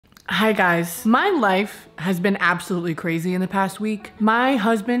Hi guys. My life has been absolutely crazy in the past week. My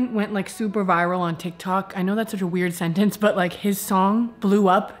husband went like super viral on TikTok. I know that's such a weird sentence, but like his song blew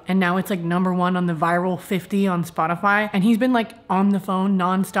up and now it's like #1 on the viral 50 on Spotify. And he's been like on the phone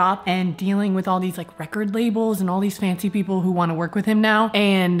nonstop and dealing with all these like record labels and all these fancy people who want to work with him now.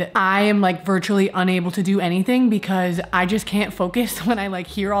 And I am like virtually unable to do anything because I just can't focus when I like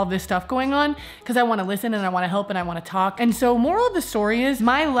hear all this stuff going on because I want to listen and I want to help and I want to talk. And so moral of the story is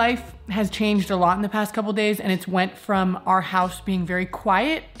my life has changed a lot in the past couple days, and it's went from our house being very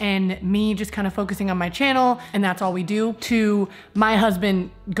quiet and me just kind of focusing on my channel and that's all we do, to my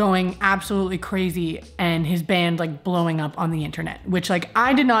husband going absolutely crazy and his band like blowing up on the internet, which like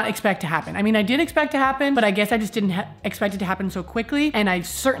I did not expect to happen. I mean, I did expect to happen, but I guess I just didn't expect it to happen so quickly, and I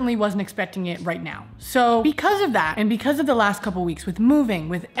certainly wasn't expecting it right now. So because of that, and because of the last couple weeks with moving,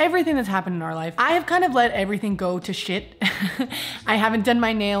 with everything that's happened in our life, I have kind of let everything go to shit. I haven't done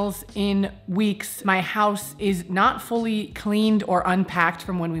my nails in weeks. My house is not fully cleaned or unpacked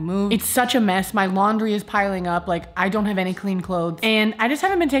from when we moved. It's such a mess. My laundry is piling up. Like I don't have any clean clothes and I just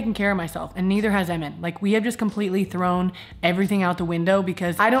haven't been taking care of myself, and neither has Emin. Like we have just completely thrown everything out the window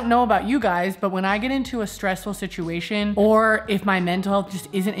because I don't know about you guys, but when I get into a stressful situation or if my mental health just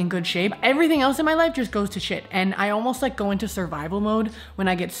isn't in good shape, everything else in my life just goes to shit. And I almost like go into survival mode when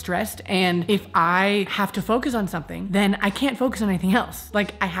I get stressed. And if I have to focus on something, then I can't focus on anything else.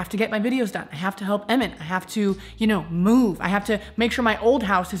 Like I have to get my videos done. I have to help Emin. I have to, you know, move. I have to make sure my old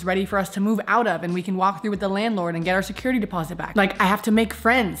house is ready for us to move out of and we can walk through with the landlord and get our security deposit back. Like I have to make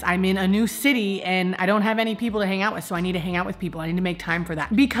friends. I'm in a new city and I don't have any people to hang out with, so I need to hang out with people. I need to make time for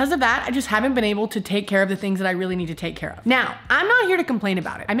that. Because of that, I just haven't been able to take care of the things that I really need to take care of. Now, I'm not here to complain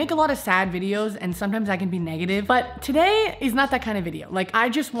about it. I make a lot of sad videos and sometimes I can be negative, but today is not that kind of video. Like I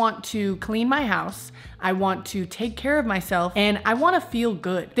just want to clean my house. I want to take care of myself and I want to feel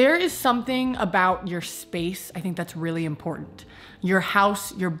good. There is something about your space, I think that's really important. Your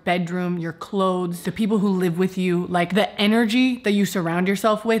house, your bedroom, your clothes, the people who live with you, like the energy that you surround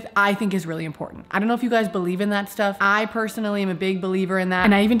yourself with, I think is really important. I don't know if you guys believe in that stuff. I personally am a big believer in that.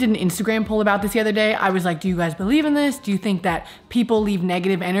 And I even did an Instagram poll about this the other day. I was like, do you guys believe in this? Do you think that people leave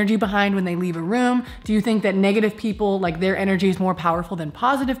negative energy behind when they leave a room? Do you think that negative people, like their energy is more powerful than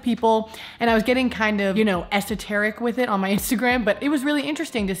positive people? And I was getting kind of, you know, esoteric with it on my Instagram, but it was really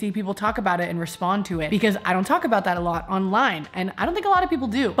interesting to see people talk about it and respond to it because I don't talk about that a lot online. And I don't think a lot of people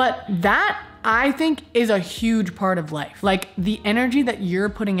do, but that I think is a huge part of life. Like the energy that you're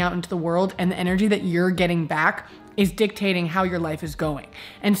putting out into the world and the energy that you're getting back is dictating how your life is going.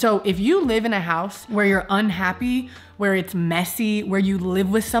 And so if you live in a house where you're unhappy, where it's messy, where you live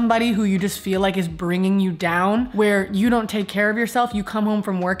with somebody who you just feel like is bringing you down, where you don't take care of yourself, you come home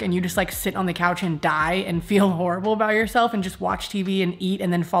from work and you just like sit on the couch and die and feel horrible about yourself and just watch TV and eat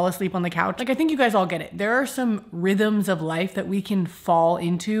and then fall asleep on the couch. Like I think you guys all get it. There are some rhythms of life that we can fall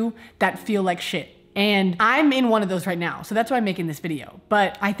into that feel like shit. And I'm in one of those right now. So that's why I'm making this video.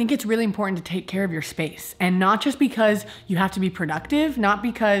 But I think it's really important to take care of your space, and not just because you have to be productive, not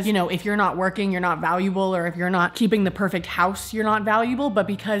because, you know, if you're not working, you're not valuable, or if you're not keeping the perfect house, you're not valuable, but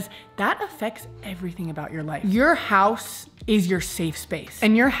because that affects everything about your life. Your house is your safe space.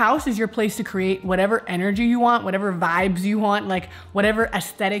 And your house is your place to create whatever energy you want, whatever vibes you want, like whatever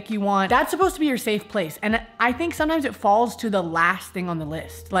aesthetic you want. That's supposed to be your safe place. And I think sometimes it falls to the last thing on the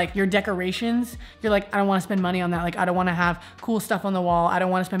list. Like your decorations, you're like, I don't want to spend money on that. Like I don't want to have cool stuff on the wall. I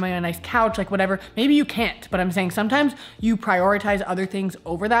don't want to spend money on a nice couch, like whatever. Maybe you can't, but I'm saying sometimes you prioritize other things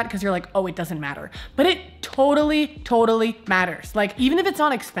over that because you're like, oh, it doesn't matter. But it totally matters. Like even if it's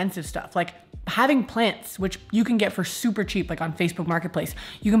not expensive stuff, like having plants, which you can get for super cheap, like on Facebook Marketplace.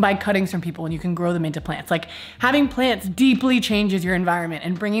 You can buy cuttings from people and you can grow them into plants. Like having plants deeply changes your environment,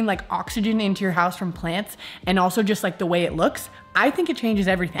 and bringing like oxygen into your house from plants and also just like the way it looks, I think it changes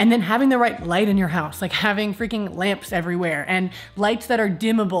everything. And then having the right light in your house, like having freaking lamps everywhere and lights that are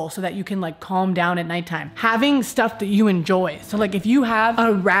dimmable so that you can like calm down at nighttime. Having stuff that you enjoy. So like if you have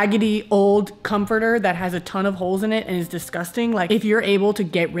a raggedy old comforter that has a ton of holes in it and is disgusting, like if you're able to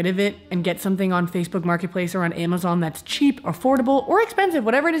get rid of it and get something on Facebook Marketplace or on Amazon that's cheap, affordable, or expensive,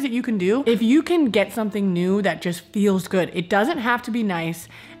 whatever it is that you can do, if you can get something new that just feels good, it doesn't have to be nice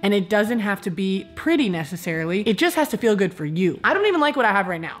and it doesn't have to be pretty necessarily. It just has to feel good for you. I don't even like what I have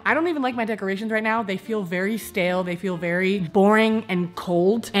right now. I don't even like my decorations right now. They feel very stale. They feel very boring and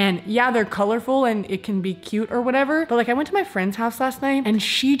cold. And yeah, they're colorful and it can be cute or whatever. But like I went to my friend's house last night and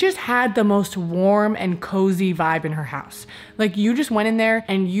she just had the most warm and cozy vibe in her house. Like you just went in there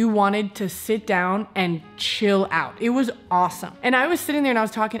and you wanted to sit down and chill out. It was awesome. And I was sitting there and I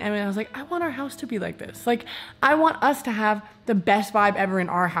was talking to Emma and I was like, I want our house to be like this. Like I want us to have the the best vibe ever in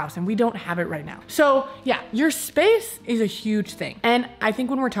our house, and we don't have it right now. So yeah, your space is a huge thing. And I think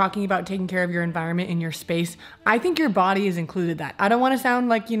when we're talking about taking care of your environment and your space, I think your body is included that. I don't want to sound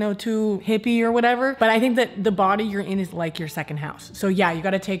like, you know, too hippie or whatever, but I think that the body you're in is like your second house. So yeah, you got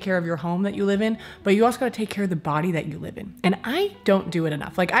to take care of your home that you live in, but you also got to take care of the body that you live in. And I don't do it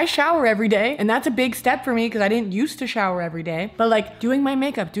enough. Like I shower every day, and that's a big step for me because I didn't used to shower every day, but like doing my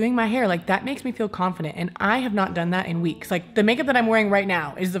makeup, doing my hair, like that makes me feel confident. And I have not done that in weeks. Like the makeup that I'm wearing right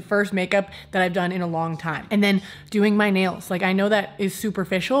now is the first makeup that I've done in a long time. And then doing my nails. Like I know that is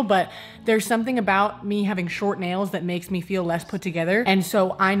superficial, but there's something about me having short nails that makes me feel less put together. And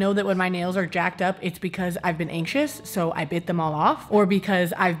so I know that when my nails are jacked up, it's because I've been anxious, so I bit them all off, or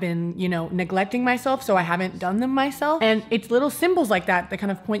because I've been, you know, neglecting myself, so I haven't done them myself. And it's little symbols like that that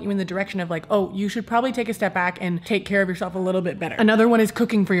kind of point you in the direction of like, oh, you should probably take a step back and take care of yourself a little bit better. Another one is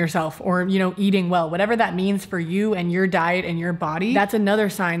cooking for yourself, or, you know, eating well, whatever that means for you and your diet and your body. That's another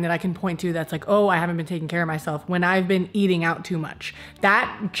sign that I can point to that's like, oh, I haven't been taking care of myself when I've been eating out too much.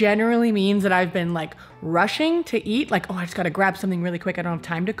 That generally means that I've been like rushing to eat, like, oh, I just gotta grab something really quick, I don't have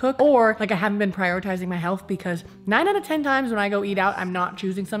time to cook, or like I haven't been prioritizing my health, because 9 out of 10 times when I go eat out, I'm not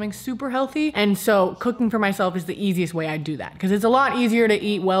choosing something super healthy. And so cooking for myself is the easiest way I do that, because it's a lot easier to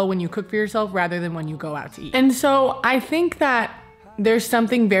eat well when you cook for yourself rather than when you go out to eat. And so I think that there's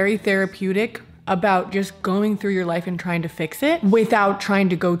something very therapeutic about just going through your life and trying to fix it without trying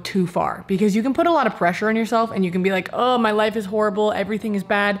to go too far, because you can put a lot of pressure on yourself and you can be like, oh, my life is horrible, everything is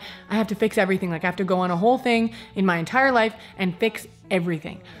bad, I have to fix everything. Like I have to go on a whole thing in my entire life and fix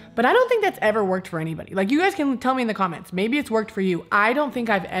everything. But I don't think that's ever worked for anybody. Like you guys can tell me in the comments, maybe it's worked for you. I don't think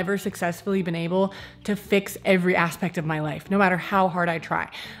I've ever successfully been able to fix every aspect of my life, no matter how hard I try.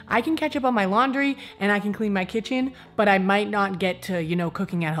 I can catch up on my laundry and I can clean my kitchen, but I might not get to, you know,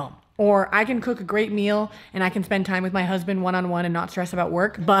 cooking at home. Or I can cook a great meal and I can spend time with my husband one-on-one and not stress about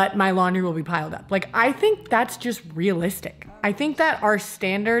work, but my laundry will be piled up. Like, I think that's just realistic. I think that our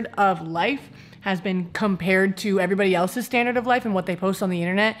standard of life has been compared to everybody else's standard of life and what they post on the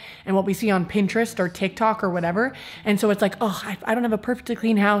internet and what we see on Pinterest or TikTok or whatever. And so it's like, oh, I don't have a perfectly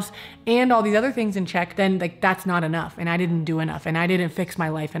clean house and all these other things in check, then like that's not enough, and I didn't do enough, and I didn't fix my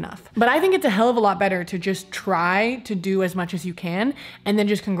life enough. But I think it's a hell of a lot better to just try to do as much as you can and then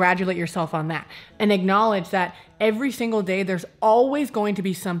just congratulate yourself on that and acknowledge that every single day there's always going to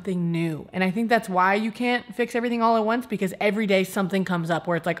be something new. And I think that's why you can't fix everything all at once, because every day something comes up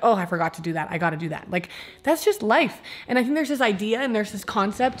where it's like, oh, I forgot to do that, I gotta do that. Like, that's just life. And I think there's this idea and there's this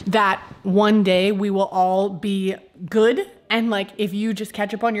concept that one day we will all be good. And like, if you just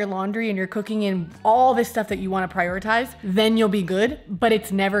catch up on your laundry and you're cooking and all this stuff that you want to prioritize, then you'll be good, but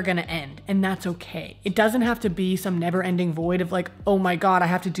it's never going to end. And that's okay. It doesn't have to be some never ending void of like, oh my God, I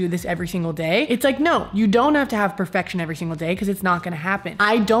have to do this every single day. It's like, no, you don't have to have perfection every single day, because it's not going to happen.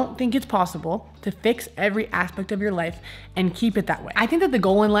 I don't think it's possible to fix every aspect of your life and keep it that way. I think that the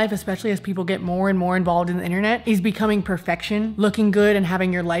goal in life, especially as people get more and more involved in the internet, is becoming perfection, looking good and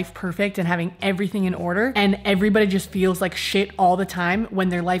having your life perfect and having everything in order. And everybody just feels like shit all the time when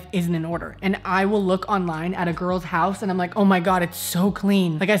their life isn't in order. And I will look online at a girl's house and I'm like, oh my God, it's so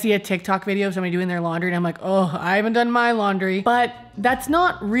clean. Like I see a TikTok video of somebody doing their laundry and I'm like, oh, I haven't done my laundry. But that's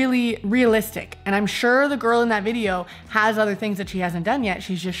not really realistic. And I'm sure the girl in that video has other things that she hasn't done yet.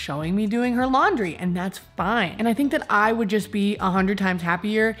 She's just showing me doing her laundry, and that's fine. And I think that I would just be 100 times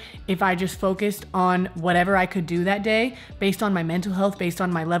happier if I just focused on whatever I could do that day based on my mental health, based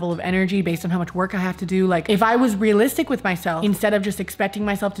on my level of energy, based on how much work I have to do. Like, if I was realistic with myself instead of just expecting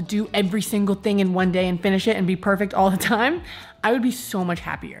myself to do every single thing in one day and finish it and be perfect all the time, I would be so much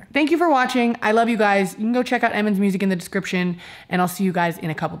happier. Thank you for watching. I love you guys. You can go check out Emin's music in the description, and I'll see you guys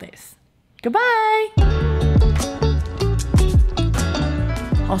in a couple days. Goodbye.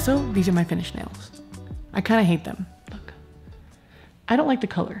 Also, these are my finished nails. I kind of hate them. Look, I don't like the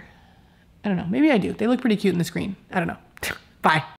color. I don't know, maybe I do. They look pretty cute in the screen. I don't know. Bye.